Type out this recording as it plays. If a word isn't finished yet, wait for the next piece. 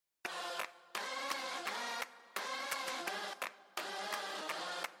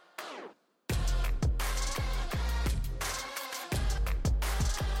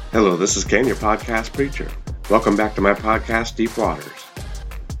Hello, this is Ken, your podcast preacher. Welcome back to my podcast, Deep Waters.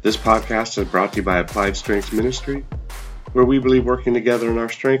 This podcast is brought to you by Applied Strengths Ministry, where we believe working together in our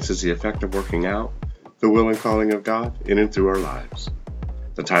strengths is the effect of working out the will and calling of God in and through our lives.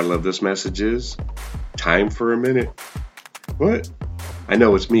 The title of this message is Time for a Minute. What? I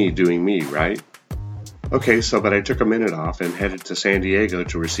know it's me doing me, right? Okay, but I took a minute off and headed to San Diego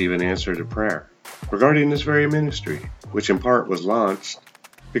to receive an answer to prayer regarding this very ministry, which in part was launched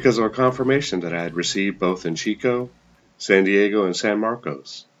because of a confirmation that I had received both in Chico, San Diego, and San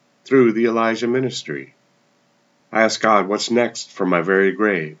Marcos through the Elisha Ministry. I asked God, what's next for my very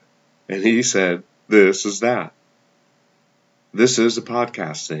grave? And He said, this is that. This is the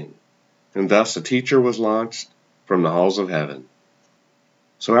podcasting. And thus a teacher was launched from the halls of heaven.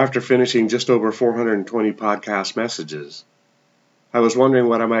 So after finishing just over 420 podcast messages, I was wondering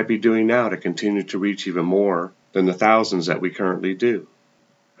what I might be doing now to continue to reach even more than the thousands that we currently do.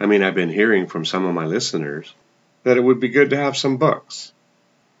 I've been hearing from some of my listeners that it would be good to have some books,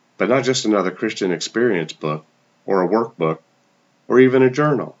 but not just another Christian experience book or a workbook or even a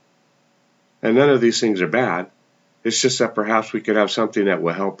journal. And none of these things are bad. It's just that perhaps we could have something that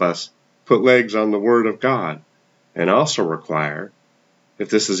will help us put legs on the Word of God and also require, if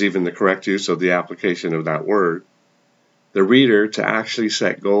this is even the correct use of the application of that word, the reader to actually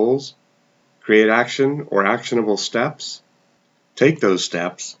set goals, create action or actionable steps, take those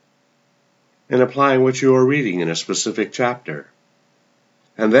steps, and applying what you are reading in a specific chapter,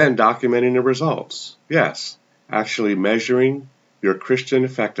 and then documenting the results. Yes, actually measuring your Christian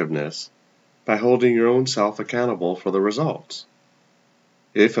effectiveness by holding your own self accountable for the results.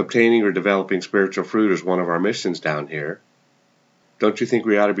 If obtaining or developing spiritual fruit is one of our missions down here, don't you think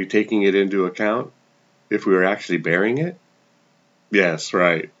we ought to be taking it into account if we were actually bearing it? Yes,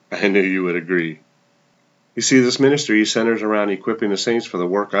 right. I knew you would agree. You see, this ministry centers around equipping the saints for the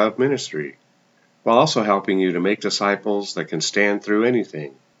work of ministry, while also helping you to make disciples that can stand through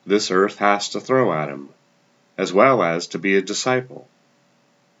anything this earth has to throw at them, as well as to be a disciple.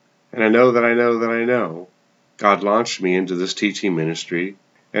 And I know God launched me into this teaching ministry,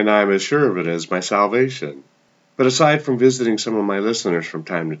 and I am as sure of it as my salvation. But aside from visiting some of my listeners from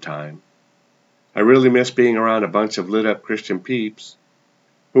time to time, I really miss being around a bunch of lit-up Christian peeps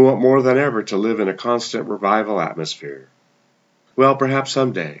who want more than ever to live in a constant revival atmosphere. Well, perhaps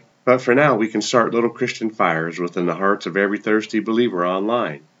someday, but for now we can start little Christian fires within the hearts of every thirsty believer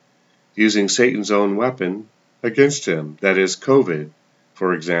online, using Satan's own weapon against him, that is COVID,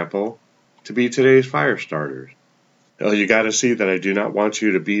 for example, to be today's fire starters. Well, you got to see that I do not want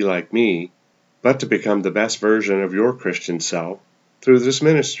you to be like me, but to become the best version of your Christian self through this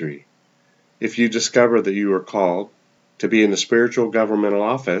ministry. If you discover that you are called to be in the spiritual governmental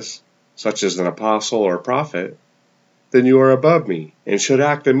office, such as an apostle or prophet, then you are above me and should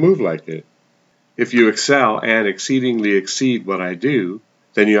act and move like it. If you excel and exceedingly exceed what I do,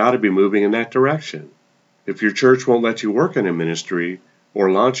 then you ought to be moving in that direction. If your church won't let you work in a ministry or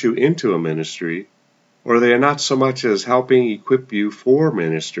launch you into a ministry, or they are not so much as helping equip you for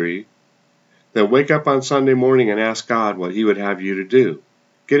ministry, then wake up on Sunday morning and ask God what He would have you to do.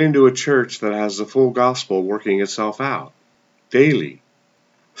 Get into a church that has the full gospel working itself out daily.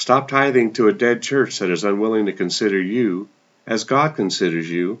 Stop tithing to a dead church that is unwilling to consider you as God considers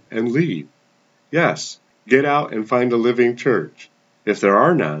you and leave. Yes, get out and find a living church. If there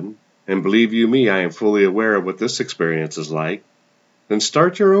are none, and believe you me, I am fully aware of what this experience is like, then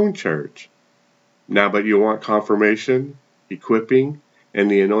start your own church. Now, but you want confirmation, equipping,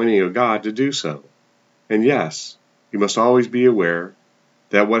 and the anointing of God to do so. And yes, you must always be aware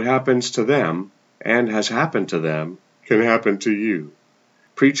that what happens to them, and has happened to them, can happen to you.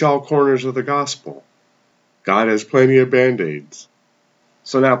 Preach all corners of the gospel. God has plenty of band-aids.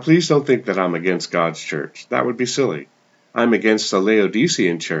 So now please don't think that I'm against God's church. That would be silly. I'm against the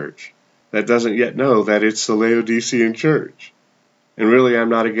Laodicean church that doesn't yet know that it's the Laodicean church. And really I'm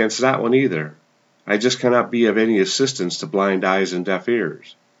not against that one either. I just cannot be of any assistance to blind eyes and deaf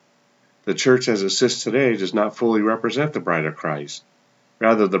ears. The church as it sits today does not fully represent the bride of Christ.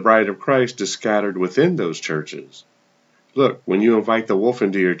 Rather, the bride of Christ is scattered within those churches. Look, when you invite the wolf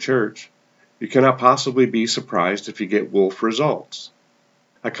into your church, you cannot possibly be surprised if you get wolf results.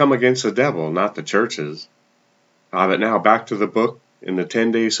 I come against the devil, not the churches. But now back to the book in the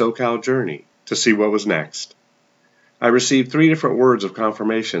 10-day SoCal journey to see what was next. I received 3 different words of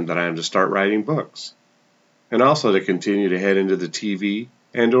confirmation that I am to start writing books, and also to continue to head into the TV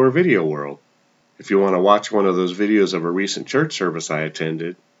and or video world. If you want to watch one of those videos of a recent church service I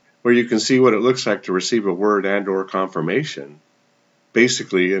attended, where you can see what it looks like to receive a word and or confirmation,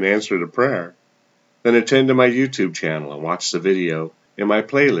 basically an answer to prayer, then attend to my YouTube channel and watch the video in my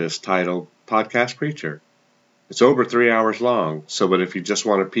playlist titled Podcast Preacher. It's over 3 hours long, so that if you just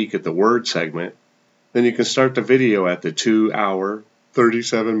want to peek at the word segment, then you can start the video at the 2 hour,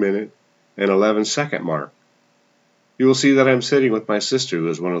 37 minute, and 11-second mark. You will see that I'm sitting with my sister, who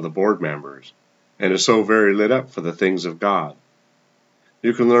is one of the board members, and is so very lit up for the things of God.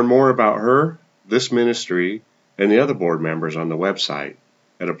 You can learn more about her, this ministry, and the other board members on the website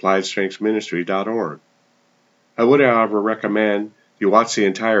at appliedstrengthsministry.org. I would, however, recommend you watch the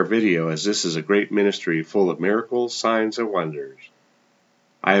entire video, as this is a great ministry full of miracles, signs, and wonders.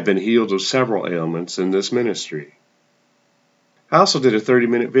 I have been healed of several ailments in this ministry. I also did a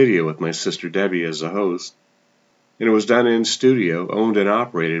 30-minute video with my sister Debbie as the host, and it was done in studio, owned and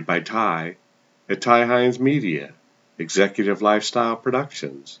operated by Ty at Ty Hines Media, Executive Lifestyle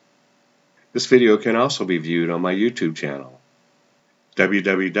Productions. This video can also be viewed on my YouTube channel,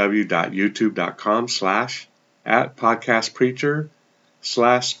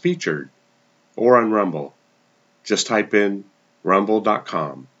 www.youtube.com/@podcastpreacher/featured, or on Rumble. Just type in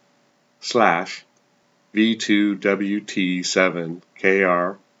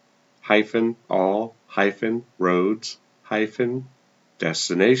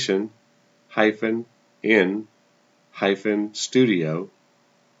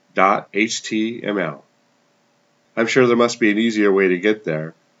I'm sure there must be an easier way to get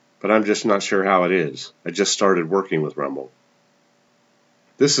there, but I'm just not sure how it is. I just started working with Rumble.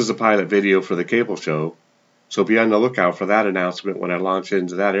 This is a pilot video for the cable show, so be on the lookout for that announcement when I launch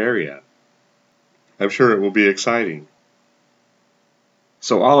into that area. I'm sure it will be exciting.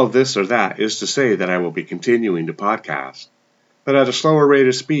 So all of this or that is to say that I will be continuing to podcast, but at a slower rate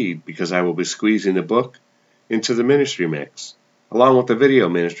of speed, because I will be squeezing the book into the ministry mix, along with the video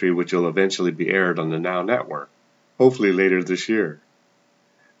ministry, which will eventually be aired on the Now Network, hopefully later this year.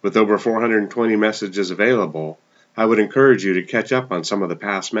 With over 420 messages available, I would encourage you to catch up on some of the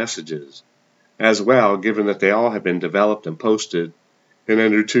past messages, as well, given that they all have been developed and posted in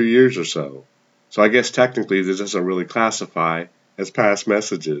under 2 years or so. So I guess technically this doesn't really classify as past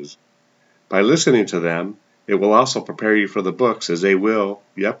messages. By listening to them, it will also prepare you for the books, as they will,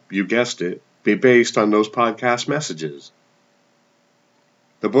 yep, you guessed it, be based on those podcast messages.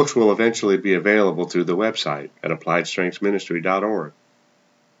 The books will eventually be available through the website at appliedstrengthsministry.org.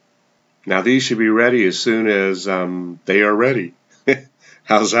 Now these should be ready as soon as they are ready.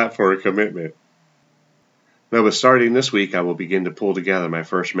 How's that for a commitment? Now, with starting this week, I will begin to pull together my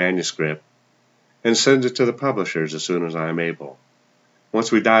first manuscript and send it to the publishers as soon as I am able.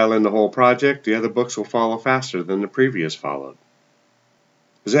 Once we dial in the whole project, the other books will follow faster than the previous followed.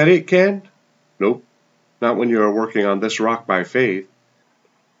 Is that it, Ken? Nope, not when you are working on this rock by faith.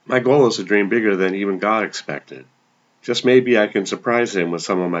 My goal is to dream bigger than even God expected. Just maybe I can surprise him with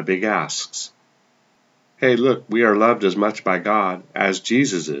some of my big asks. Hey, look, we are loved as much by God as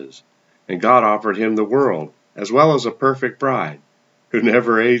Jesus is, and God offered him the world, as well as a perfect bride, who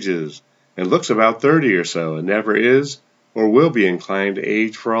never ages, and looks about 30 or so, and never is or will be inclined to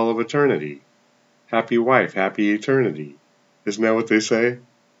age for all of eternity. Happy wife, happy eternity. Isn't that what they say?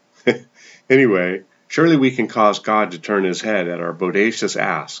 Anyway, surely we can cause God to turn his head at our bodacious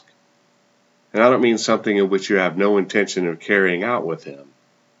ask. And I don't mean something in which you have no intention of carrying out with him.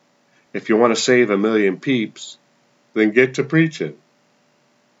 If you want to save 1 million peeps, then get to preaching.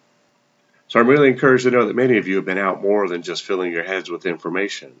 So I'm really encouraged to know that many of you have been out more than just filling your heads with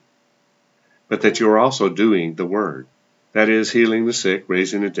information, but that you are also doing the word. That is, healing the sick,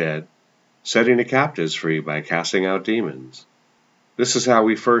 raising the dead, setting the captives free by casting out demons. This is how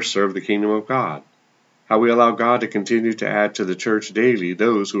we first serve the kingdom of God, how we allow God to continue to add to the church daily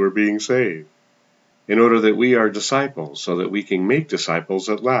those who are being saved, in order that we are disciples, so that we can make disciples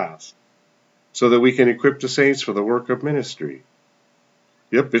at last, so that we can equip the saints for the work of ministry.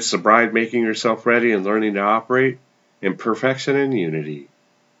 Yep, it's the bride making herself ready and learning to operate in perfection and unity.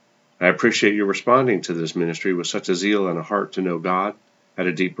 I appreciate you responding to this ministry with such a zeal and a heart to know God at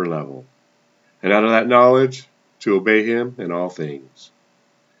a deeper level, and out of that knowledge, to obey him in all things.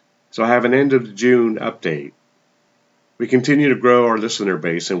 So I have an end of June update. We continue to grow our listener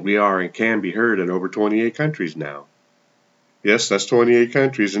base, and we are and can be heard in over 28 countries now. Yes, that's 28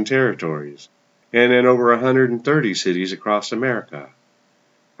 countries and territories, and in over 130 cities across America.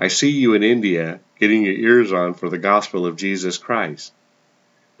 I see you in India getting your ears on for the gospel of Jesus Christ.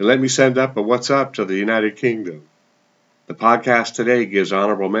 And let me send up a what's up to the United Kingdom. The podcast today gives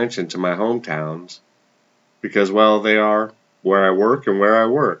honorable mention to my hometowns because, well, they are where I work and where I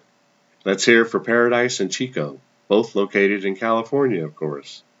work. Let's hear for Paradise and Chico, both located in California, of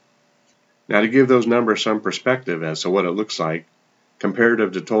course. Now, to give those numbers some perspective as to what it looks like,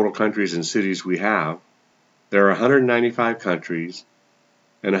 comparative to total countries and cities we have, there are 195 countries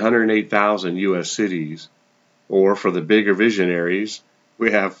and 108,000 U.S. cities, or for the bigger visionaries,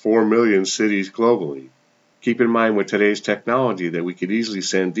 we have 4 million cities globally. Keep in mind with today's technology that we could easily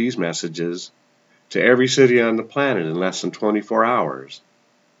send these messages to every city on the planet in less than 24 hours.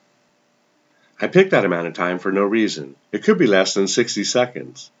 I picked that amount of time for no reason. It could be less than 60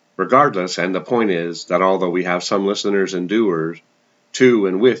 seconds. Regardless, and the point is that although we have some listeners and doers to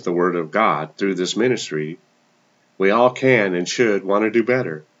and with the Word of God through this ministry, we all can and should want to do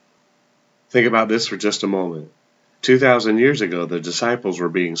better. Think about this for just a moment. 2,000 years ago, the disciples were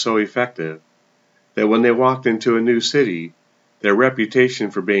being so effective that when they walked into a new city, their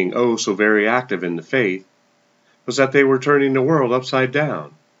reputation for being oh so very active in the faith was that they were turning the world upside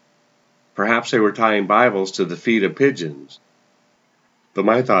down. Perhaps they were tying Bibles to the feet of pigeons. But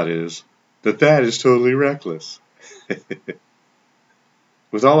my thought is that is totally reckless.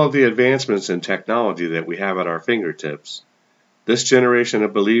 With all of the advancements in technology that we have at our fingertips, this generation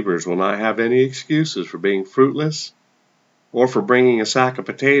of believers will not have any excuses for being fruitless or for bringing a sack of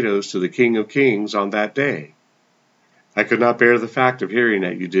potatoes to the King of Kings on that day. I could not bear the fact of hearing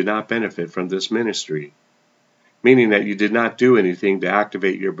that you did not benefit from this ministry, meaning that you did not do anything to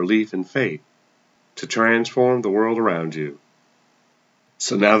activate your belief and faith, to transform the world around you.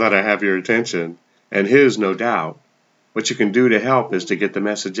 So now that I have your attention, and his no doubt, what you can do to help is to get the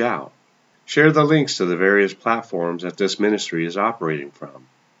message out. Share the links to the various platforms that this ministry is operating from.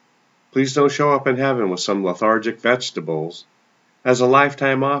 Please don't show up in heaven with some lethargic vegetables as a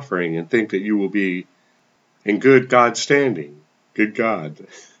lifetime offering and think that you will be in good God standing. Good God.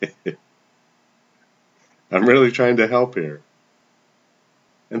 I'm really trying to help here.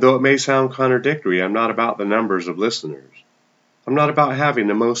 And though it may sound contradictory, I'm not about the numbers of listeners. I'm not about having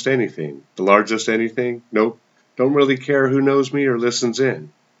the most anything, the largest anything. Nope. Don't really care who knows me or listens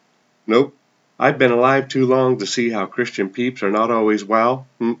in. Nope. I've been alive too long to see how Christian peeps are not always,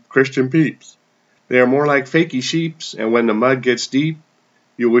 Christian peeps. They are more like fakey sheeps, and when the mud gets deep,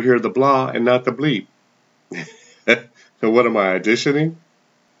 you will hear the blah and not the bleep. So what am I, auditioning?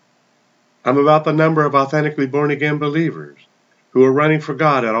 I'm about the number of authentically born-again believers who are running for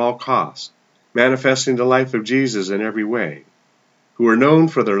God at all costs, manifesting the life of Jesus in every way, who are known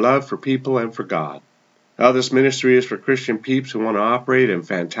for their love for people and for God. Now this ministry is for Christian peeps who want to operate in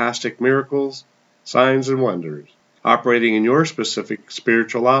fantastic miracles, signs, and wonders, operating in your specific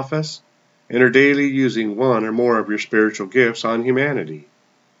spiritual office, and are daily using one or more of your spiritual gifts on humanity,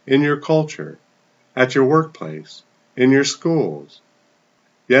 in your culture, at your workplace, in your schools.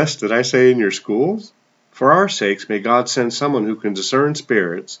 Yes, did I say in your schools? For our sakes, may God send someone who can discern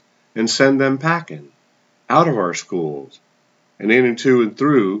spirits and send them packing out of our schools and in and to and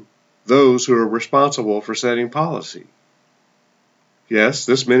through those who are responsible for setting policy. Yes,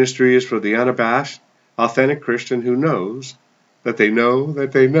 this ministry is for the unabashed, authentic Christian who knows that they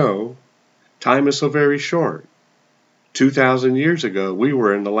know time is so very short. 2,000 years ago, we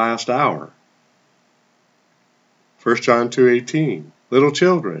were in the last hour. 1 John 2:18, little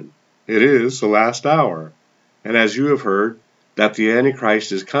children, it is the last hour. And as you have heard that the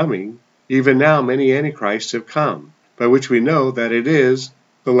Antichrist is coming, even now many Antichrists have come, by which we know that it is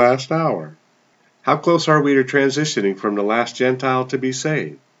the last hour. How close are we to transitioning from the last Gentile to be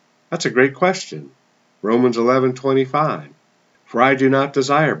saved? That's a great question. Romans 11:25. For I do not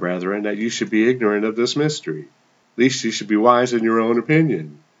desire, brethren, that you should be ignorant of this mystery, lest you should be wise in your own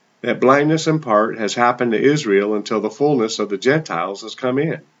opinion, that blindness in part has happened to Israel until the fullness of the Gentiles has come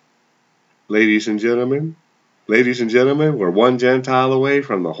in. Ladies and gentlemen, we're one Gentile away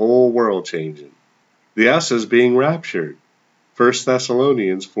from the whole world changing. The us is being raptured. 1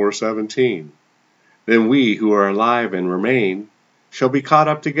 Thessalonians 4:17. Then we who are alive and remain shall be caught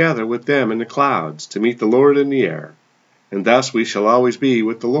up together with them in the clouds to meet the Lord in the air, and thus we shall always be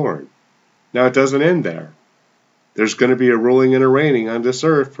with the Lord. Now it doesn't end there. There's going to be a ruling and a reigning on this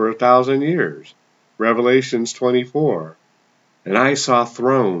earth for 1,000 years. Revelations 24. And I saw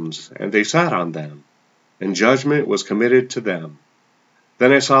thrones, and they sat on them, and judgment was committed to them.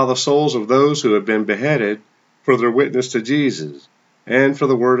 Then I saw the souls of those who had been beheaded for their witness to Jesus and for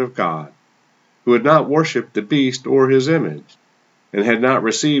the word of God, who had not worshipped the beast or his image, and had not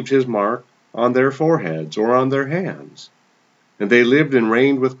received his mark on their foreheads or on their hands. And they lived and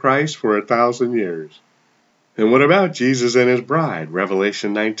reigned with Christ for 1,000 years. And what about Jesus and his bride?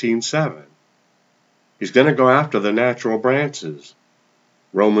 Revelation 19:7. He's going to go after the natural branches.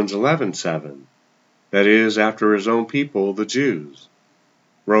 Romans 11:7. That is, after his own people, the Jews.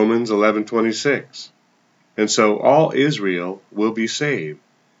 Romans 11:26. And so all Israel will be saved,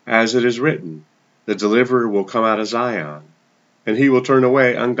 as it is written, the deliverer will come out of Zion, and he will turn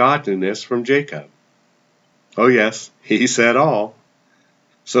away ungodliness from Jacob. Oh yes, he said all.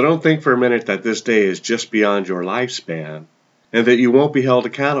 So don't think for a minute that this day is just beyond your lifespan, and that you won't be held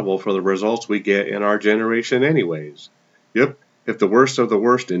accountable for the results we get in our generation anyways. Yep, if the worst of the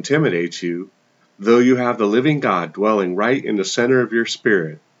worst intimidates you, though you have the living God dwelling right in the center of your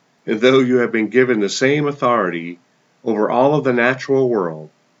spirit, and though you have been given the same authority over all of the natural world,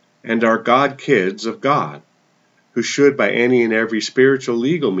 and are God kids of God, who should by any and every spiritual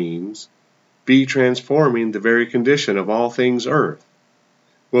legal means be transforming the very condition of all things earth,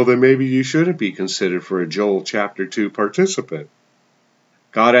 well then maybe you shouldn't be considered for a Joel chapter 2 participant.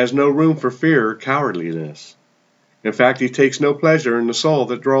 God has no room for fear or cowardliness. In fact, he takes no pleasure in the soul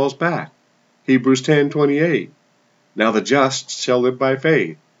that draws back. Hebrews 10:28. Now the just shall live by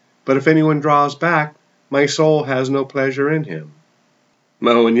faith, but if anyone draws back, my soul has no pleasure in him.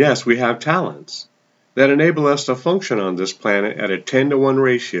 Oh, and yes, we have talents that enable us to function on this planet at a 10-to-1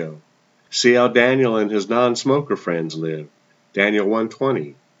 ratio. See how Daniel and his non-smoker friends live. Daniel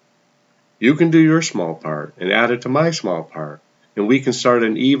 1:20. You can do your small part and add it to my small part, and we can start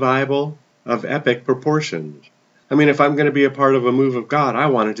an e-Bible of epic proportions. I mean, if I'm going to be a part of a move of God, I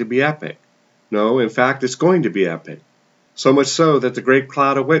want it to be epic. No, in fact, it's going to be epic. So much so that the great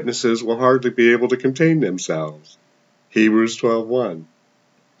cloud of witnesses will hardly be able to contain themselves. Hebrews 12:1.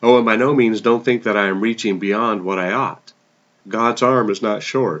 Oh, and by no means don't think that I am reaching beyond what I ought. God's arm is not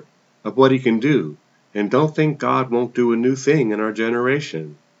short of what he can do, and don't think God won't do a new thing in our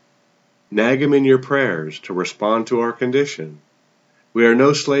generation. Nag him in your prayers to respond to our condition. We are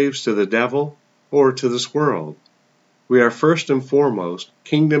no slaves to the devil or to this world. We are first and foremost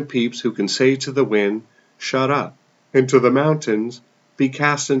kingdom peeps who can say to the wind, shut up, and to the mountains, be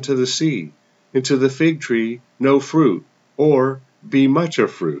cast into the sea, and to the fig tree, no fruit, or be much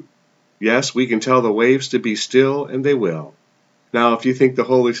of fruit. Yes, we can tell the waves to be still, and they will. Now, if you think the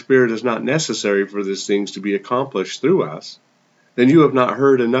Holy Spirit is not necessary for these things to be accomplished through us, then you have not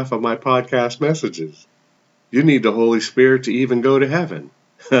heard enough of my podcast messages. You need the Holy Spirit to even go to heaven.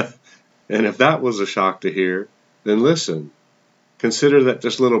 And if that was a shock to hear, then listen. Consider that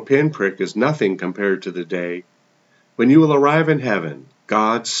this little pinprick is nothing compared to the day when you will arrive in heaven,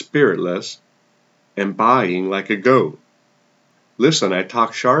 God spiritless, and baaing like a goat. Listen, I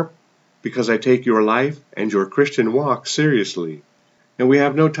talk sharp because I take your life and your Christian walk seriously, and we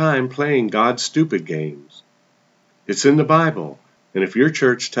have no time playing God's stupid games. It's in the Bible, and if your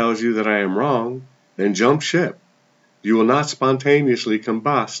church tells you that I am wrong, then jump ship. You will not spontaneously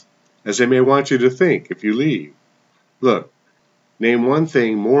combust, as they may want you to think if you leave. Look, name one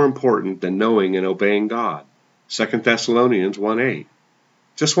thing more important than knowing and obeying God. 2 Thessalonians 1:8.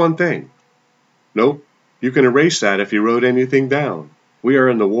 Just one thing. Nope, you can erase that if you wrote anything down. We are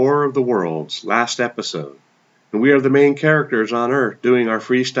in the War of the Worlds, last episode, and we are the main characters on Earth doing our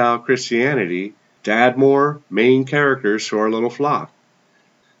freestyle Christianity to add more main characters to our little flock.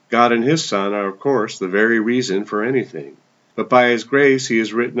 God and his Son are, of course, the very reason for anything, but by his grace he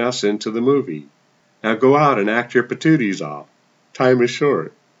has written us into the movie. Now go out and act your patooties off. Time is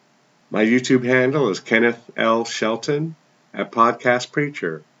short. My YouTube handle is Kenneth L. Shelton at Podcast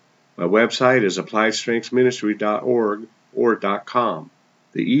Preacher. My website is appliedstrengthsministry.org or .com.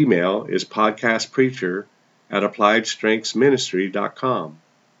 The email is podcastpreacher@appliedstrengthsministry.com.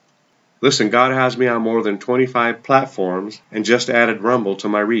 Listen, God has me on more than 25 platforms and just added Rumble to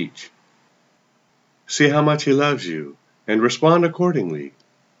my reach. See how much he loves you and respond accordingly,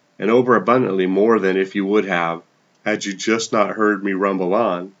 and overabundantly more than if you would have had you just not heard me rumble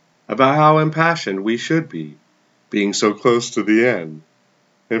on about how impassioned we should be, being so close to the end.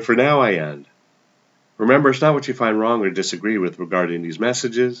 And for now I end. Remember, it's not what you find wrong or disagree with regarding these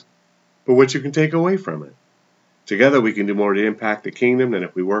messages, but what you can take away from it. Together we can do more to impact the kingdom than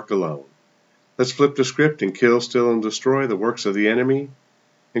if we work alone. Let's flip the script and kill, steal, and destroy the works of the enemy,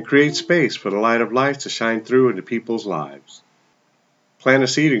 and create space for the light of life to shine through into people's lives. Plant a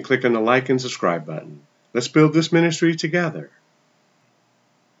seed and click on the like and subscribe button. Let's build this ministry together.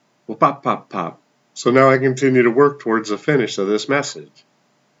 Well, pop, pop, pop. So now I continue to work towards the finish of this message.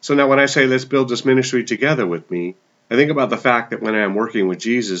 So now when I say let's build this ministry together with me, I think about the fact that when I am working with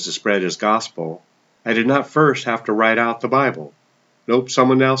Jesus to spread his gospel, I did not first have to write out the Bible. Nope,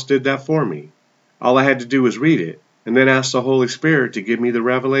 someone else did that for me. All I had to do was read it, and then ask the Holy Spirit to give me the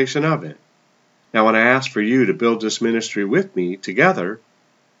revelation of it. Now when I ask for you to build this ministry with me together,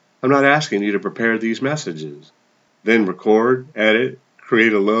 I'm not asking you to prepare these messages, then record, edit,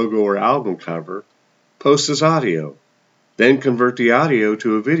 create a logo or album cover, post as audio, then convert the audio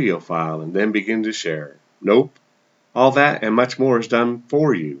to a video file and then begin to share. Nope. All that and much more is done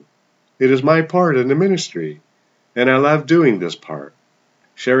for you. It is my part in the ministry, and I love doing this part.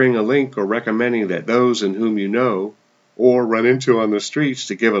 Sharing a link or recommending that those in whom you know or run into on the streets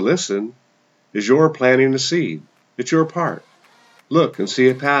to give a listen is your planting a seed. It's your part. Look and see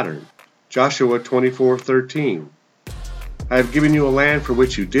a pattern. Joshua 24:13. I have given you a land for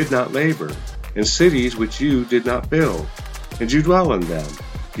which you did not labor, and cities which you did not build, and you dwell in them.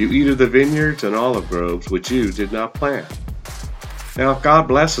 You eat of the vineyards and olive groves which you did not plant. Now if God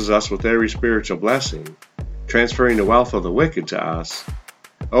blesses us with every spiritual blessing, transferring the wealth of the wicked to us,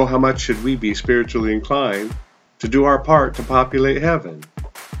 oh, how much should we be spiritually inclined to do our part to populate heaven?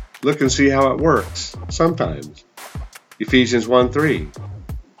 Look and see how it works, sometimes. Ephesians 1:3.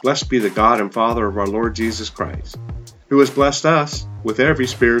 Blessed be the God and Father of our Lord Jesus Christ, who has blessed us with every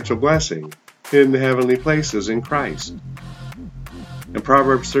spiritual blessing in the heavenly places in Christ. And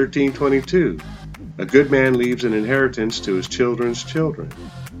Proverbs 13:22. A good man leaves an inheritance to his children's children,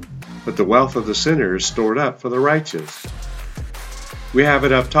 but the wealth of the sinner is stored up for the righteous. We have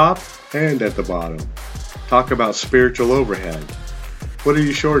it up top and at the bottom. Talk about spiritual overhead. What are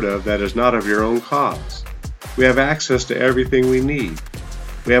you short of that is not of your own cause? We have access to everything we need.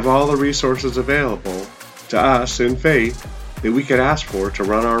 We have all the resources available to us in faith that we could ask for to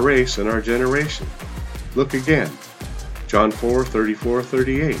run our race in our generation. Look again. John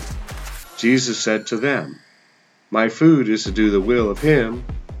 4:34-38. Jesus said to them, My food is to do the will of him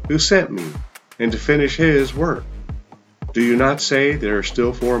who sent me, and to finish his work. Do you not say there are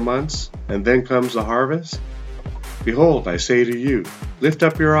still 4 months, and then comes the harvest? Behold, I say to you, lift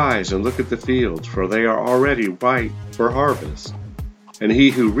up your eyes and look at the fields, for they are already white for harvest. And he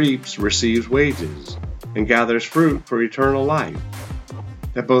who reaps receives wages, and gathers fruit for eternal life,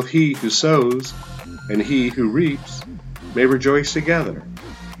 that both he who sows and he who reaps may rejoice together.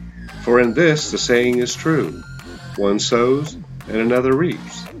 For in this the saying is true, one sows and another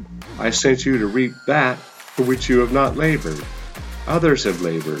reaps. I sent you to reap that for which you have not labored. Others have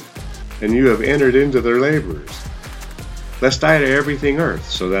labored, and you have entered into their labors. Let's die to everything earth,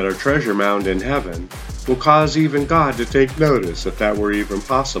 so that our treasure mound in heaven will cause even God to take notice, if that were even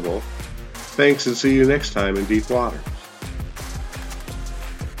possible. Thanks, and see you next time in Deep Waters.